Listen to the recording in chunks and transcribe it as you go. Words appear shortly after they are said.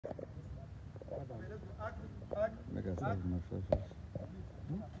Like I said, my first.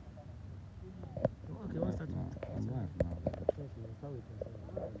 Okay, what's that? I'm live now.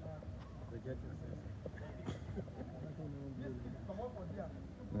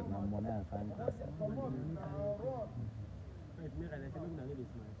 But now money I find. How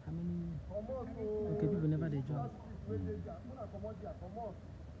many? Okay, people never they join.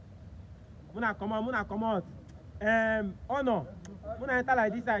 Muna come out. Oh no. Muna enter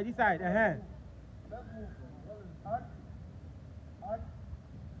like this side.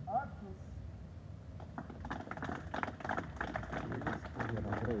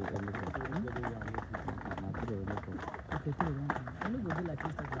 Okay, three, one. I don't go do like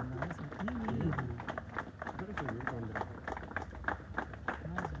Instagram now.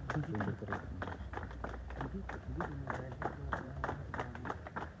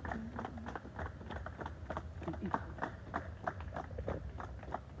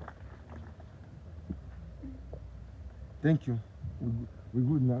 Thank you. We're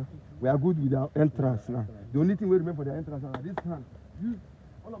good now. We are good with our entrance now. The only thing we remember for the entrance now, this hand. You,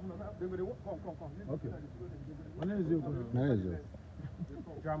 all of them, they will come. Okay. When is you going? Where is it?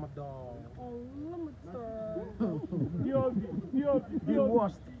 Drama dog. The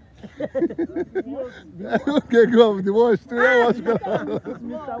worst. Okay, go. The wash.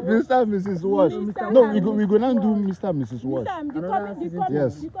 Mr. and Mrs. Wash. No, we go now do Mr. and Mrs. Wash.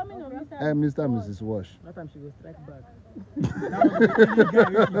 Yes. Mr. and Mrs. Wash. That time she will strike back.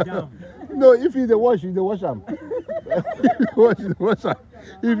 No, if you the wash, you the wash them. wash them.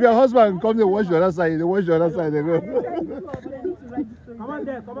 If your husband comes to wash the other side, they wash the other side. They go. Come on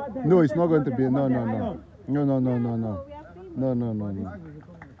there. No, it's not going to be. No.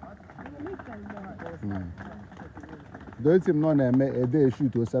 Don't him not a day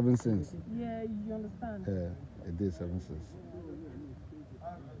shoot to 7 cents. Yeah, you understand. A day 7 cents.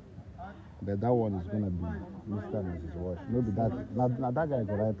 But that one is gonna be Mr. and Mrs. Wash. Maybe that not that guy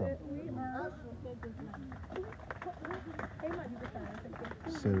go right up.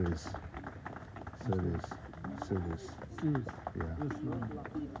 Serious. Yeah.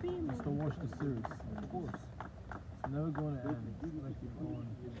 Mr. Wash the series, of course. It's never going to end. It's like keep going.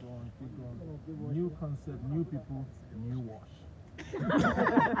 New concept, new people, new wash.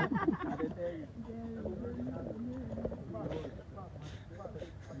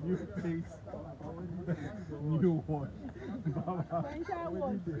 New face, new wash.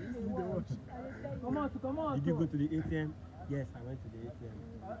 Come on. Did you go to the ATM? Yes, I went to the ATM.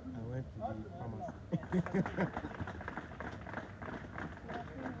 I went to the pharmacy.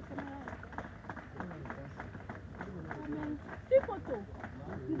 Take photo.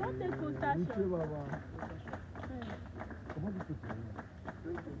 You don't take photo.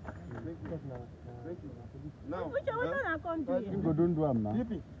 Now, Which one I can't do You it? go don't do them now.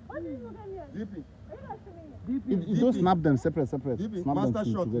 What did you look at here? DP, You don't snap them separate. Snap DP, them master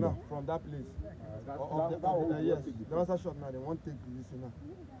shot together. now from that place. Yes, the master shot now. They won't take this now.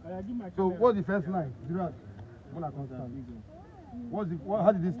 So, what's the first line?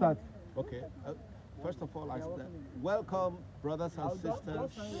 How did it start? Okay. First of all, I said, welcome, brothers and sisters,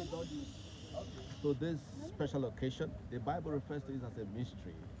 to this special occasion. The Bible refers to it as a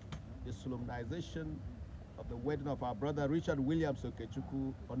mystery. The solemnization of the wedding of our brother Richard Williams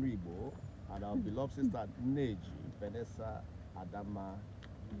Okechukwu Onribo and our beloved sister Neji Vanessa Adama.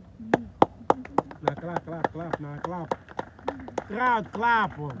 Now clap.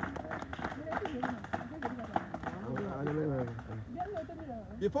 Clap.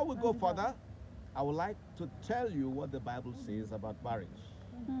 Before we go further, I would like to tell you what the Bible says about marriage.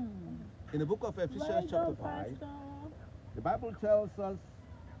 In the book of Ephesians chapter 5, the Bible tells us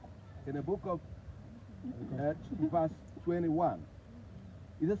in the book of verse 21,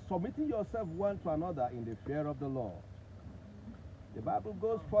 it is submitting yourself one to another in the fear of the Lord. The Bible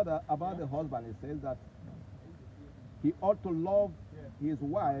goes further about the husband. It says that he ought to love his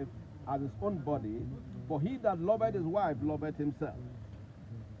wife as his own body, for he that loveth his wife loveth himself.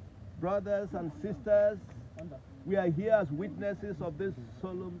 Brothers and sisters, we are here as witnesses of this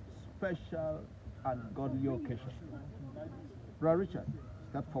solemn, special, and godly occasion. Brother Richard,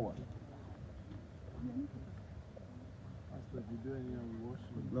 step forward.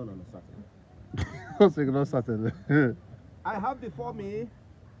 No, certainly. Not Saturday. I have before me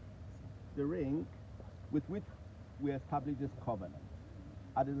the ring with which we establish this covenant.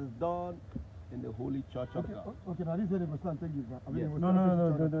 And it is done in the Holy Church of God. Okay, now this is where they must stand. Thank you. Yes. No.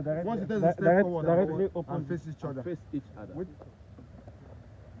 Once it is a step forward, directly open and face each other. Face each other.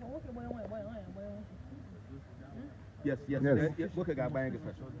 Yes. Okay, guy, buying it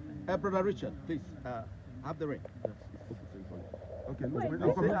first. Brother Richard, please have the ring. Okay, look, Wait, wait, They I'm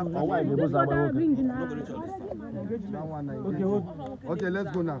say coming. after Oh, why? wedding, They both this are other okay. ring I'm now. not going to tell this. That one, Okay, hold. okay,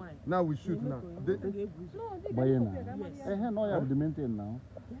 let's go now. Now we shoot now. No, they But you can't know, compare that one. no, you have the maintain now.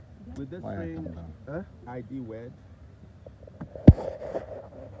 With this Why I ring, come down? ID word,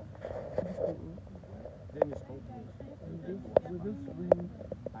 Then it's okay. With this ring,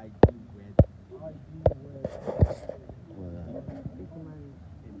 ID word, Well, take marriage.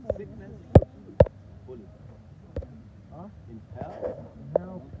 in sickness, fully. In health,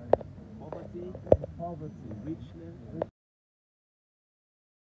 Health, poverty, poverty, richness, richness,